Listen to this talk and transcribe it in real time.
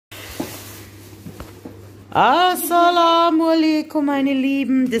Assalamu alaikum, meine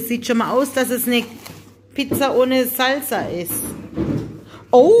Lieben. Das sieht schon mal aus, dass es eine Pizza ohne Salsa ist.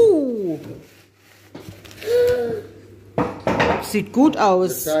 Oh! Sieht gut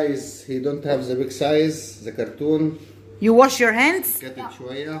aus. The size, he don't have the big size, the cartoon. You wash your hands?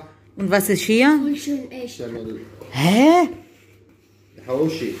 شوية. Und was ist hier? Schön echt. Hä?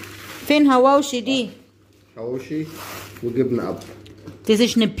 حواوشي. Fin Hawaii die? حواوشي وجبنة ab. Das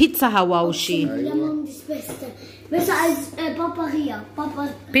ist eine Pizza Hawaii. Ja, Mann, das Beste. Besser als Papa hier. Papa.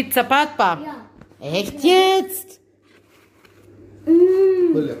 Pizza Papa? Ja. Echt jetzt?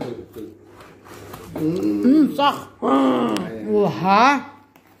 كلها. Sag. Oha.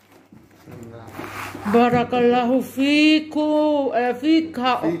 Barakallahu fikum.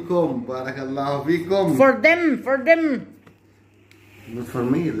 فيكم بارك الله فيكم. For them. Not for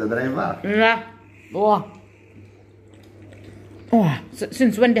me, the driver. Ja. Oh. Oh.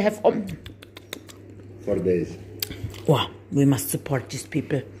 Since when they have... 4 days. Oh, we must support these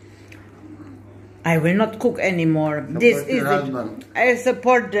people. I will not cook anymore. This Support is your it. husband. I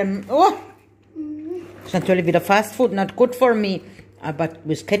support them. Oh. Ist natürlich wieder Fast Food, not good for me. Aber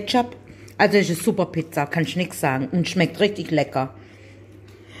with Ketchup. Also es ist super Pizza, kann ich nichts sagen. Und schmeckt richtig lecker.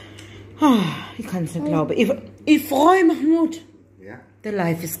 Oh, ich kann es nicht glauben. Ich freue mich, Mahmoud. Yeah. The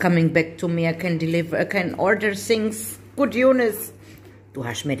life is coming back to me. I can deliver, I can order things. Good Yunus. Du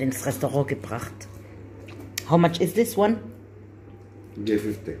hast mir ins Restaurant gebracht. How much is this one?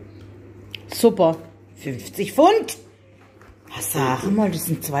 G50. Super. 50 Pfund. Was sag mal, das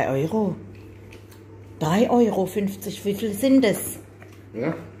sind 2 Euro. 3,50 Euro. Wie viel sind das?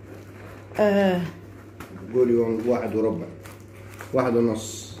 Yeah. قولي 1.25.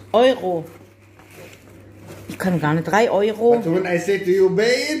 1.5. Euro. Ich kann gar nicht 3 Euro. But when I say to you,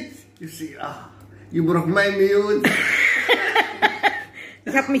 pay it, you see, you broke my mute.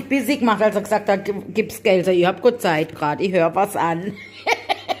 Ich habe mich busy gemacht, als er gesagt hat, gib's Geld. Ich hab gut Zeit gerade. Ich höre was an.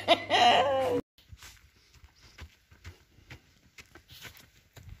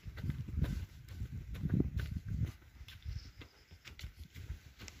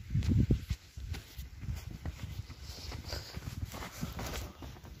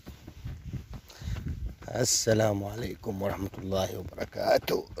 السلام عليكم ورحمة الله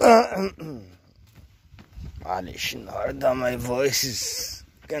وبركاته. معلش النهاردة my voice is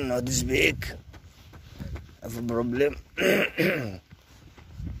cannot speak. I have a problem.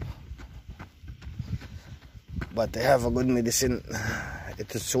 But I have a good medicine.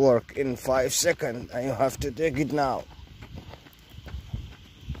 It is work in 5 seconds and you have to take it now.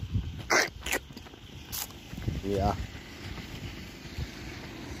 Yeah.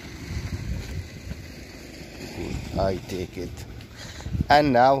 I take it,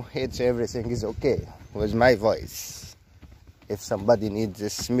 and now everything is okay with my voice. If somebody needs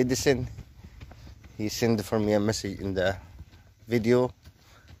this medicine, he send for me a message in the video.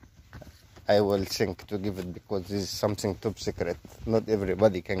 I will think to give it because this is something top secret. Not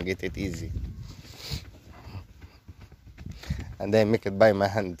everybody can get it easy, and I make it by my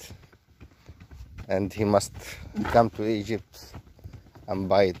hand. And he must come to Egypt and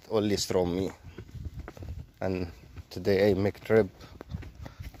buy it only from me. And today I make trip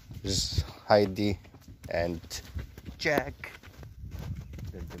with Heidi and Jack.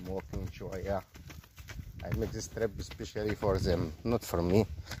 Let them walking شوية. I make this trip especially for them, not for me.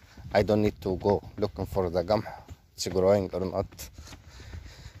 I don't need to go looking for the gum. It's growing or not.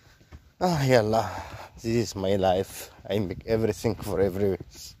 Yallah, this is my life. I make everything for everybody.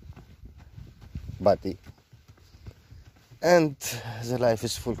 And the life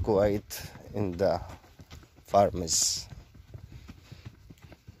is full quiet in the farmers.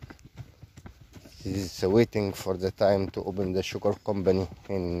 He's waiting for the time to open the sugar company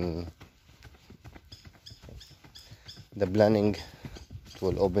in the planning. It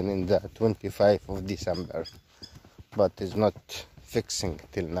will open in the 25th of December, but it's not fixing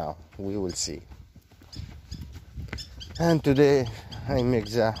till now. We will see. And today I make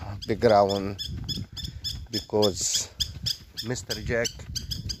the big round because Mr. Jack,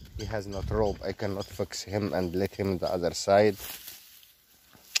 he has not rope. I cannot fix him and let him the other side.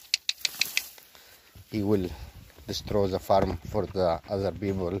 He will destroy the farm for the other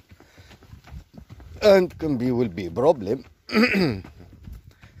people and will be a problem.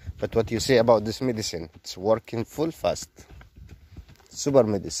 But what you say about this medicine? It's working full fast. Super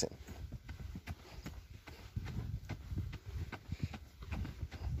medicine.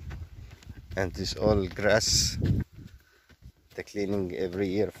 And this all grass. The cleaning every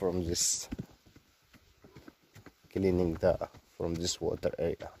year from this. Cleaning from this water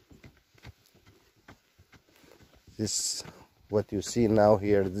area. This what you see now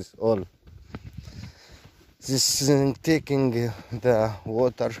here, this all This is taking the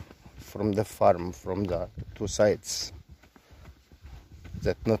water from the farm, from the two sides,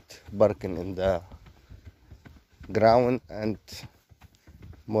 that not barking in the ground and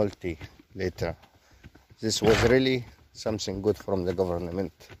multi later. This was really something good from the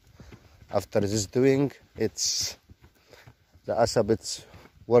government. After this doing, it's the asab, it's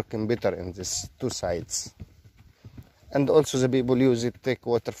working better in these two sides. And also the people use it, take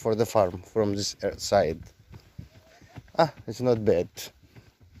water for the farm from this side. It's not bad.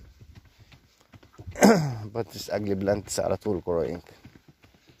 But this ugly plants are at all growing.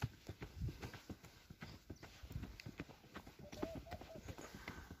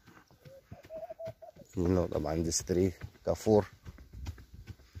 You know طبعا this tree كافور.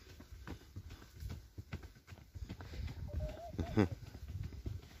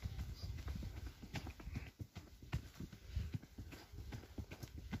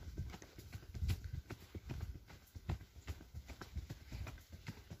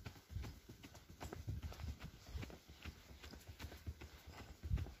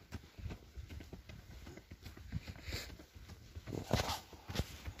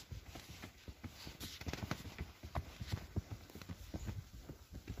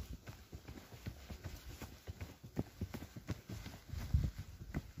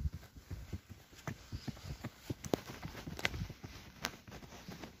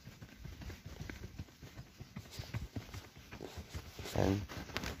 And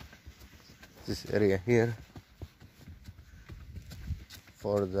this area here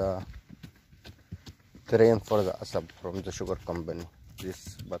for the train for the asab from the sugar company.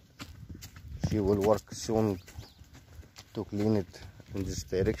 This, but she will work soon to clean it in this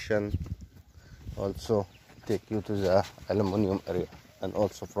direction. Also take you to the aluminium area, and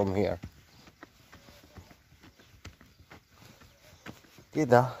also from here.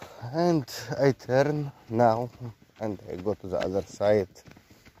 كده, and I turn now and I go to the other side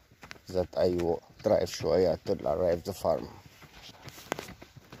that I will drive شوية till I arrive the farm.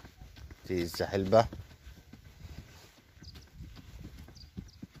 This is the حلبة.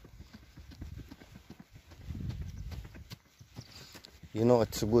 You know,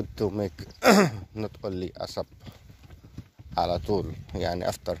 it's good to make not only asap على طول, يعني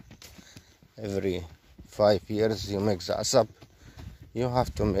after every 5 years you make the asap, you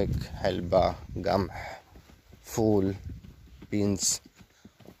have to make حلبة, قمح, full, beans,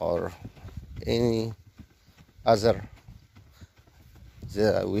 or any other.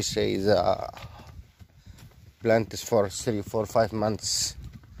 We say the plant is for 3, 4, 5 months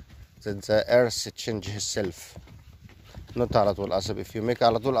that the earth changes itself. Not على طول asab. If you make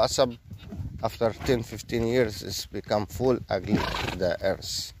على طول asab, after 10, 15 years it's become full ugly, the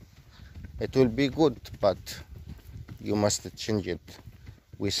earth. It will be good, but you must change it.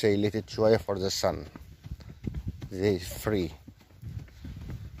 We say let it شوية for the sun. They free.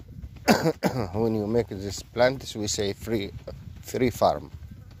 When you make this plants, we say free farm.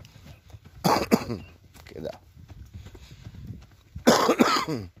 كده.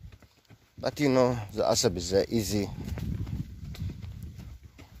 But you know, the asab is the easy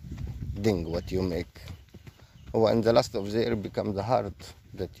thing what you make. When the last of the year becomes the hard,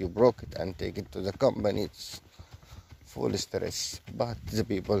 that you broke it and take it to the company, it's full stress. But the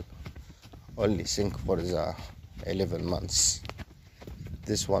people only think for the 11 months.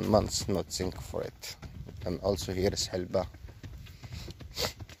 This 1 month not think for it. And also here is حلبة.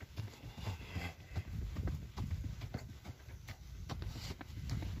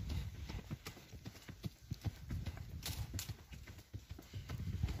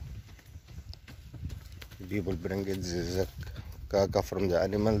 People bring it the caca from the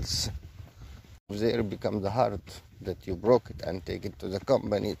animals. There becomes the hard that you broke it and take it to the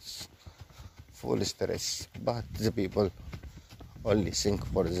company. It's full stress. But the people only think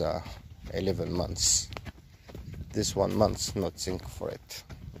for the 11 months. This 1 month not think for it.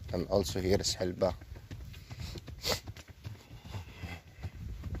 And also here is حلبة.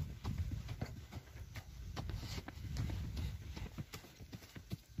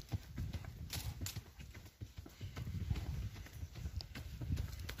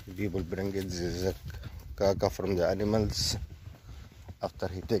 People bring it the caca from the animals. After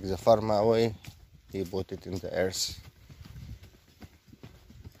he takes the farm away, he put it in the earth.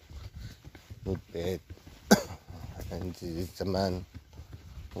 Not bad. And this is the man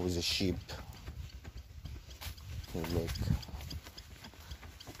with a sheep. He make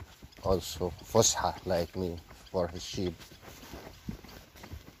also fusha like me for his sheep.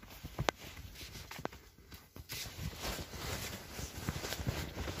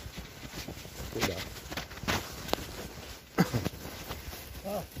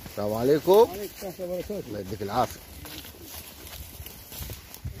 السلام عليكم. الله يديك العافية.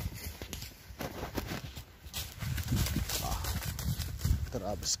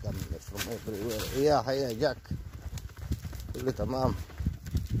 Traps coming from everywhere. Yeah, hiya Jack. كله تمام.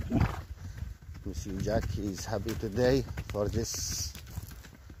 Monsieur Jack is happy today for this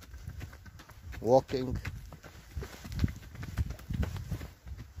walking.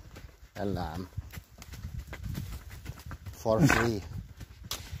 نعم. For free.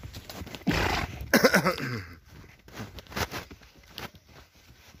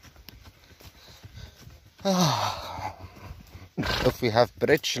 If we have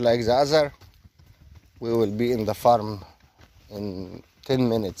bridge like the other, we will be in the farm in 10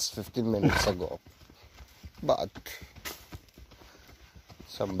 minutes, 15 minutes ago. But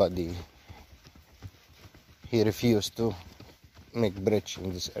somebody, he refused to make bridge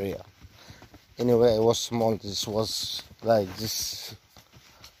in this area. Anyway, it was small. This was like this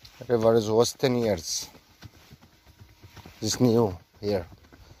river was 10 years. This new here.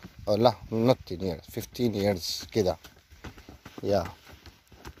 Oh, لا, not 10 years, 15 years كده. Yeah.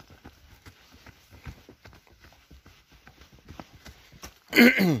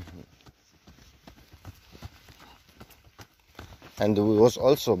 And we was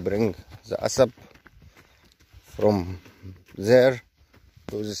also bring the asap from there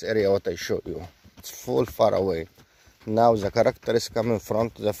to this area what I showed you. It's full far away. Now the character is coming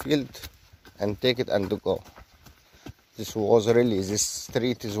from the field and take it and to go. This was really, this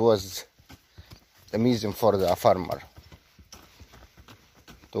street was amazing for the farmer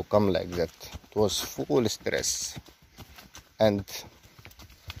to come like that. It was full stress, and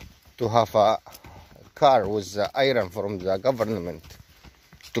to have a car with the iron from the government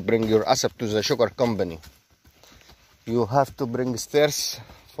to bring your asap to the sugar company. You have to bring stairs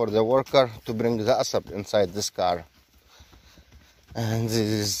for the worker to bring the asap inside this car, and this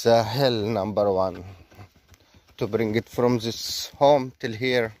is hell number one. To bring it from this home till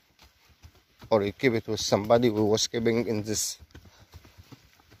here, or you keep it with somebody who was keeping in this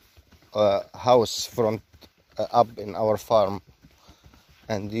house front up in our farm,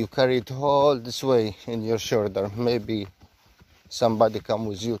 and you carry it all this way in your shoulder. Maybe somebody come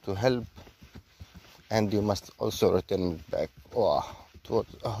with you to help, and you must also return it back. Oh, it was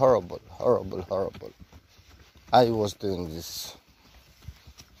horrible, horrible, horrible. I was doing this.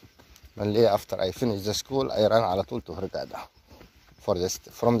 Only after I finished the school, I ran على طول to Hurghada for this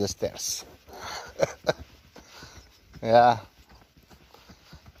from the stairs. Yeah,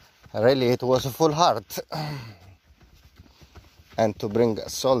 really, it was full heart. And to bring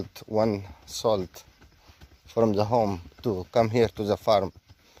salt, one salt from the home to come here to the farm,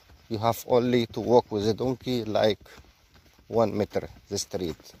 you have only to walk with a donkey like 1 meter the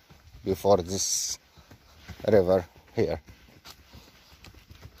street before this river here.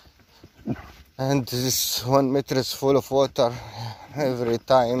 And this 1 meter is full of water every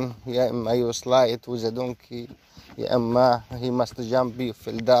time. يا إما you slide with a donkey, يا إما he must jump, you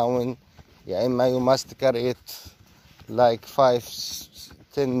fell down, يا إما you must carry it like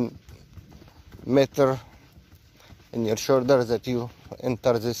 5-10 meter in your shoulder that you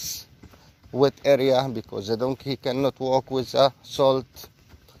enter this wet area, because the donkey cannot walk with a salt.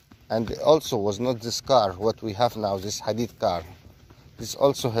 And also was not this car what we have now, this hadid car. This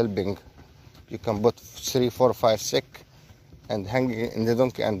also helping. You can put 3, 4, 5 sick and hang it in the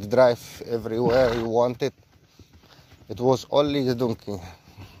donkey and drive everywhere you want it. It was only the donkey,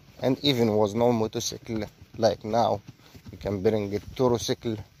 and even was no motorcycle like now. You can bring it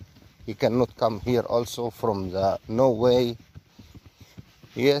motorcycle. He cannot come here also from the no way.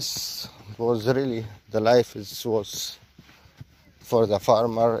 Yes, it was really the life was for the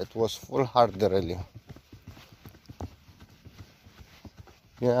farmer. It was full hard really.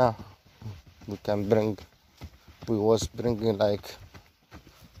 Yeah. We was bringing like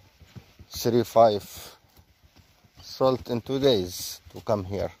 3-5 salt in 2 days to come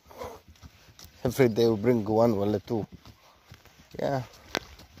here. Every day we bring 1 or 2. Yeah.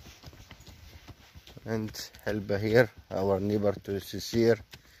 And help here, our neighbor to is here.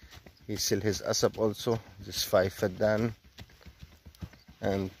 He sell his asap also, this 5 fadan.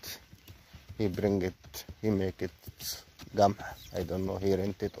 And he bring it, he make it gum. I don't know, he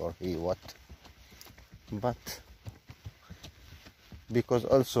rent it or he what. But because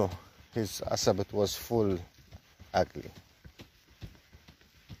also his asap was full ugly.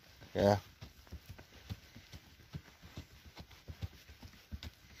 Yeah.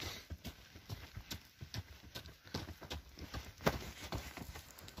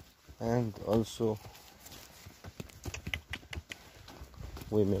 And also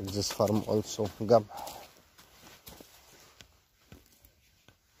we make this farm also gum.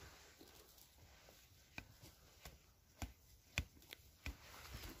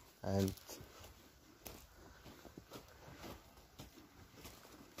 And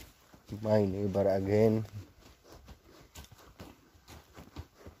my neighbor again,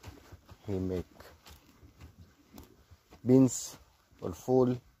 he make beans or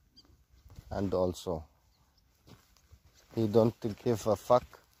full, and also he don't give a fuck,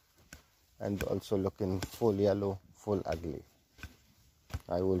 and also looking full yellow, full ugly.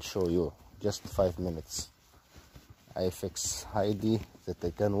 I will show you just 5 minutes. I fix Heidi that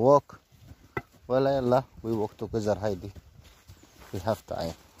I can walk. Well, yalla, we walk together, Heidi. We have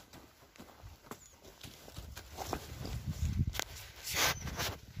time.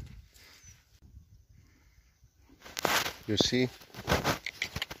 You see,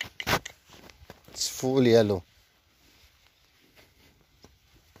 it's full yellow.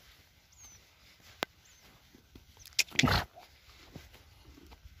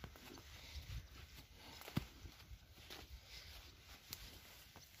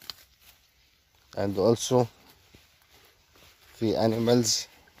 And also the animals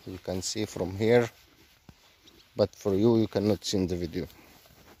you can see from here, but for you, you cannot see in the video.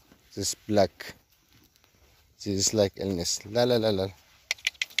 This black, this is like illness. La la la la.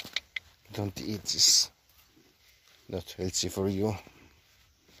 Don't eat this. Not healthy for you.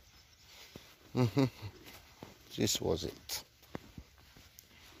 This was it.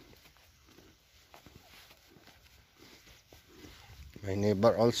 My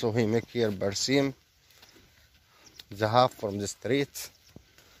neighbor also, he make here barsim, the half from the street,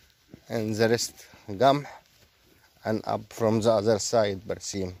 and the rest gum, and up from the other side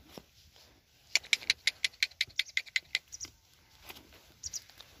barsim.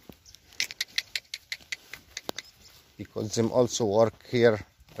 Because them also work here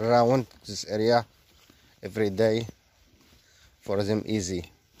around this area every day, for them easy.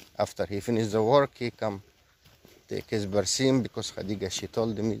 After he finish the work, he come take his barsim, because Khadija, she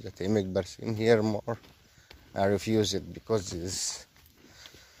told me that I make barsim here more. I refuse it because it is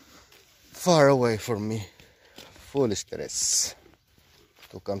far away from me, full stress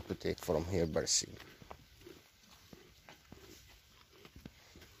to come to take from here barsim.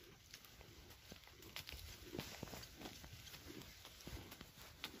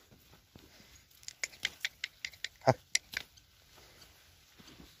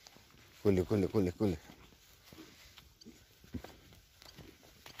 Kuli.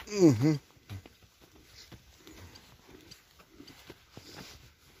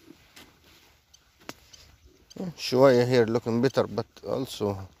 Shoya here looking better, but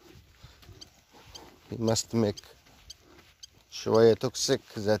also he must make shoya toxic,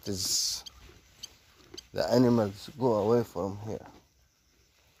 that is the animals go away from here.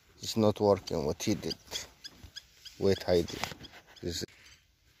 It's not working what he did. Wait, Heidi. This,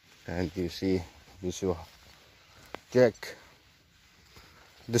 and you see Jack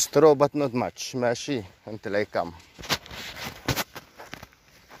the straw, but not much. ماشي until I come.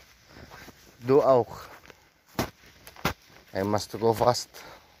 Du auch. I must go fast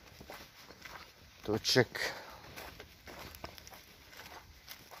to check.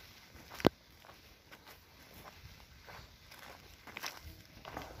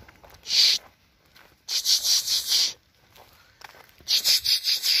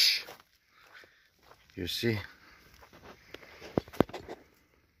 You see?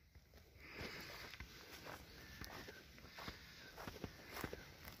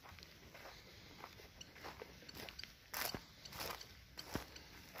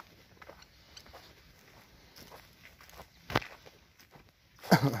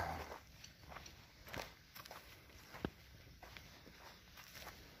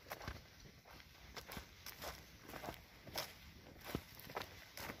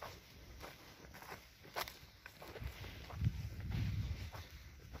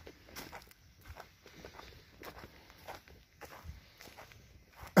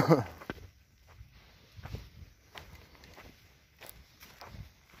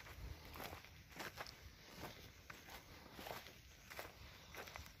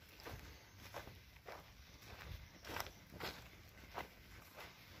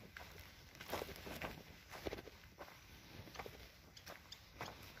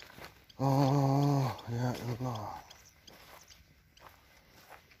 Oh, ya Allah.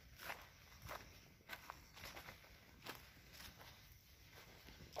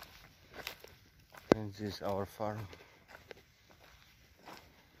 And this is our farm.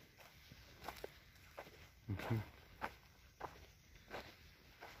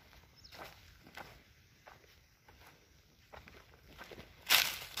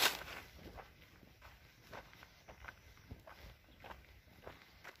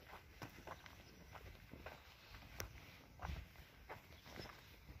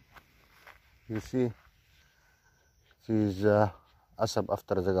 You see, she's asap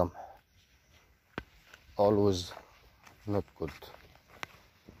after the gum. Always not good.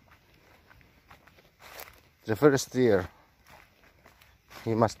 The first year,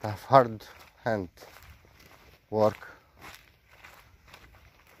 he must have hard hand work.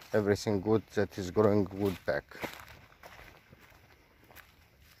 Everything good that is growing good back.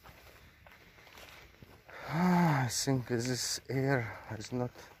 I think this air is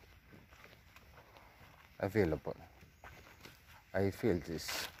not available. I feel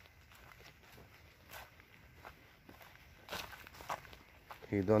this.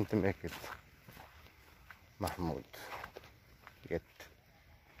 He don't make it, Mahmoud, yet.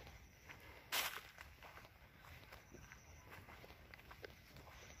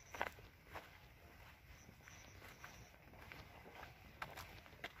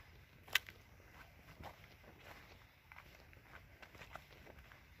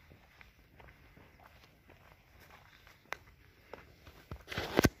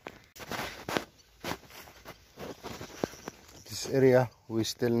 This area we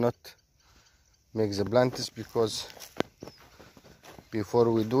still not make the plants because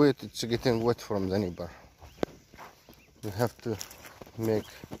before we do it, it's getting wet from the neighbor. We have to make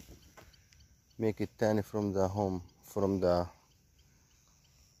it tiny from the home, from the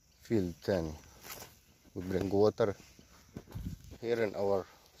field tiny. We bring water here in our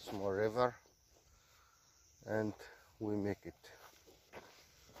small river and we make it,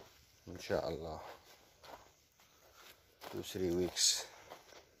 inshallah, 2-3 weeks.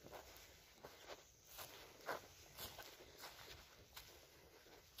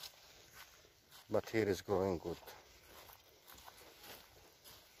 But here is growing good.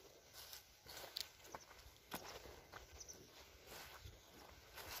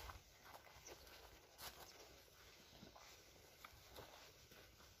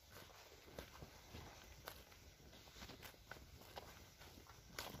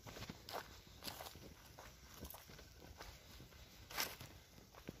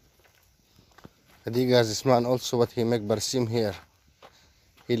 Khadija, this man also what he make barsim here.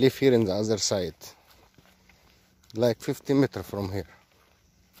 He live here in the other side, like 50 meters from here.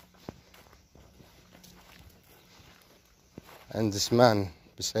 And this man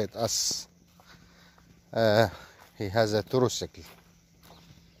beside us, he has a tricycle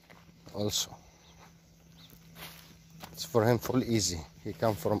also. It's for him full easy. He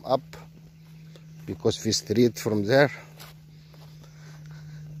come from up because we street from there.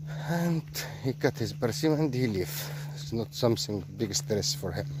 And he cut his barsim and he leave. It's not something big stress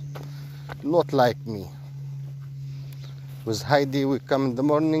for him. Not like me. With Heidi we come in the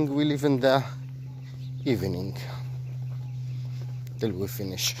morning, we leave in the evening till we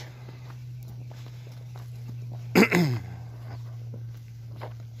finish.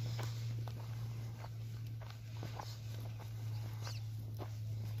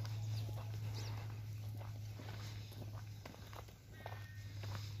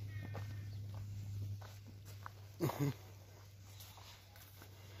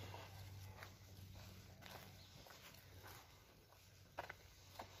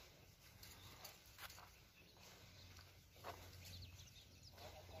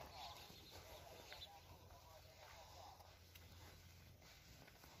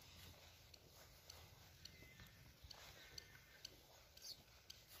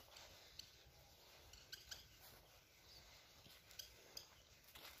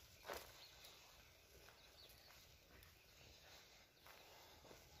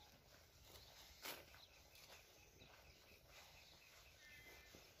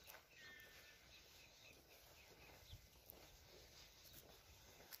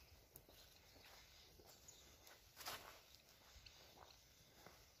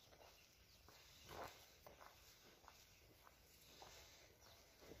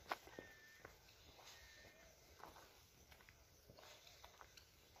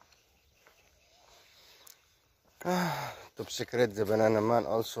 Top secret, the banana man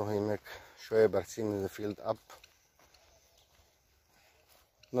also he make شوية barsim in the field up.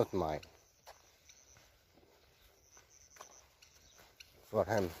 Not mine. For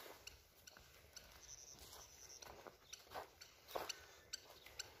him.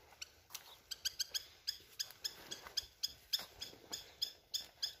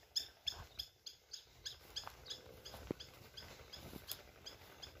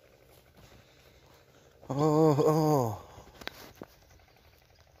 Oh.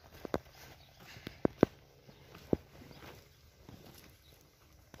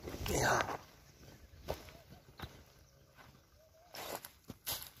 Yeah.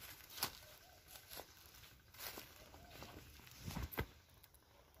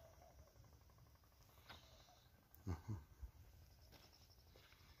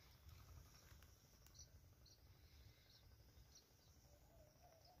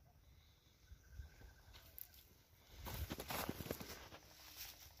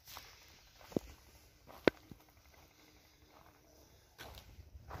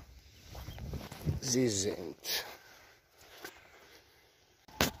 Sie sind.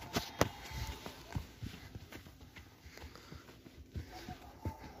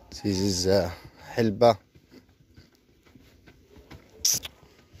 This is Helba.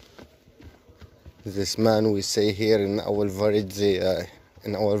 This man we say here in our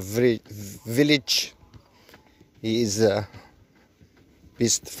village, he is a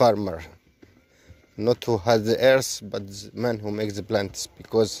beast farmer. Not who has the earth, but the man who makes the plants,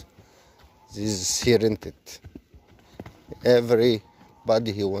 because this is he rented.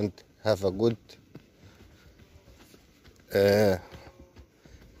 Everybody he want have a good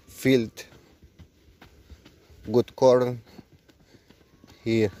field, good corn.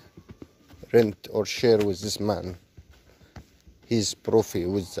 He rent or share with this man. His profit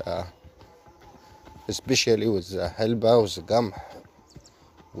with especially with helba, with gum,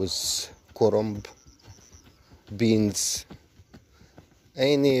 with koromb, beans,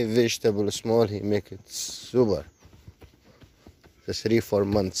 any vegetable small, he make it super. The 3-4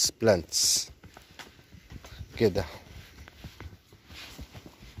 months plants كده.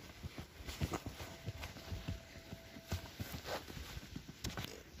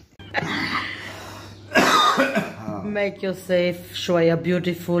 Make yourself شوية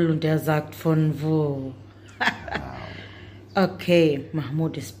beautiful und der sagt von wo. Okay,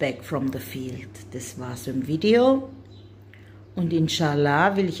 Mahmoud is back from the field. Das war's im Video. Und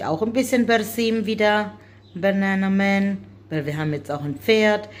inshallah will ich auch ein bisschen Bersim wieder, Banana Man, weil wir haben jetzt auch ein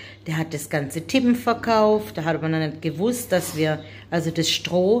Pferd. Der hat das ganze Tippen verkauft. Da hat man noch nicht gewusst, dass wir, also das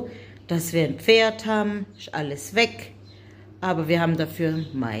Stroh, dass wir ein Pferd haben. Ist alles weg. Aber wir haben dafür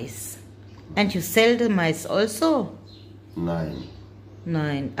Mais. And you sell the mais also? Nein.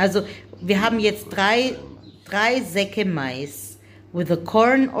 Nein. Also wir haben jetzt drei Säcke Mais. With the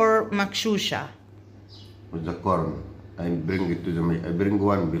corn or makshusha? With the corn. I bring it to the. I bring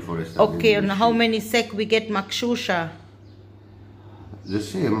one before I start. Okay, and how many sack we get makshusha? The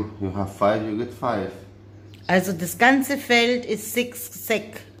same. You have 5, you get 5. Also das ganze Feld ist 6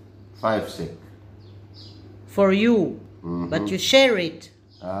 sack 5 sack. for you, but you share it.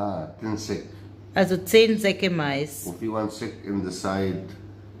 10 sack. Also 10 Säcke Mais. If you want sack in the side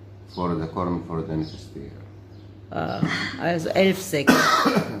for the corn for the next year. Also 11 Säcke.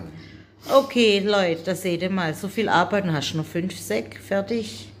 Okay, Leute, das seht ihr mal. So viel Arbeit, dann hast du noch 5 Säcke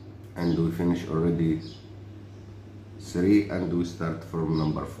fertig. And we finish already 3 and we start from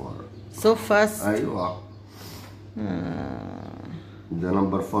number 4. So fast. أيوة. The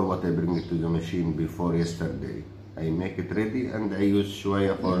number 4 what I bring it to the machine before yesterday. I make it ready and I use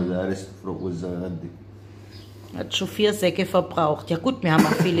شوية for the rest with the غدي. Hat schon 4 Säcke verbraucht. Ja gut, wir haben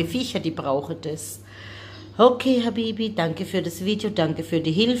auch viele Viecher, die brauchen das. Okay, Habibi, danke für das Video, danke für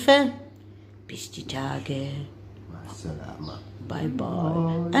die Hilfe. Bis die Tage. Bye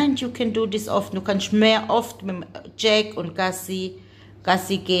bye. And you can do this often. Du kannst mehr oft mit Jack und Gassi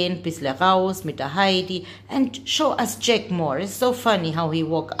gehen, ein bisschen raus mit der Heidi. And show us Jack more. It's so funny how he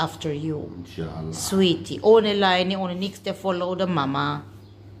walk after you. Inshallah. Sweetie, ohne Leine, ohne nichts, der follow der Mama.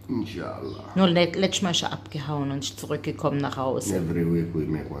 Inshallah. Nur letztes Mal ist er abgehauen und ist zurückgekommen nach Hause. Every week we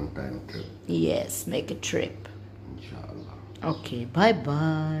make one time trip. Yes, make a trip. Inshallah. Okay, bye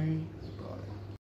bye.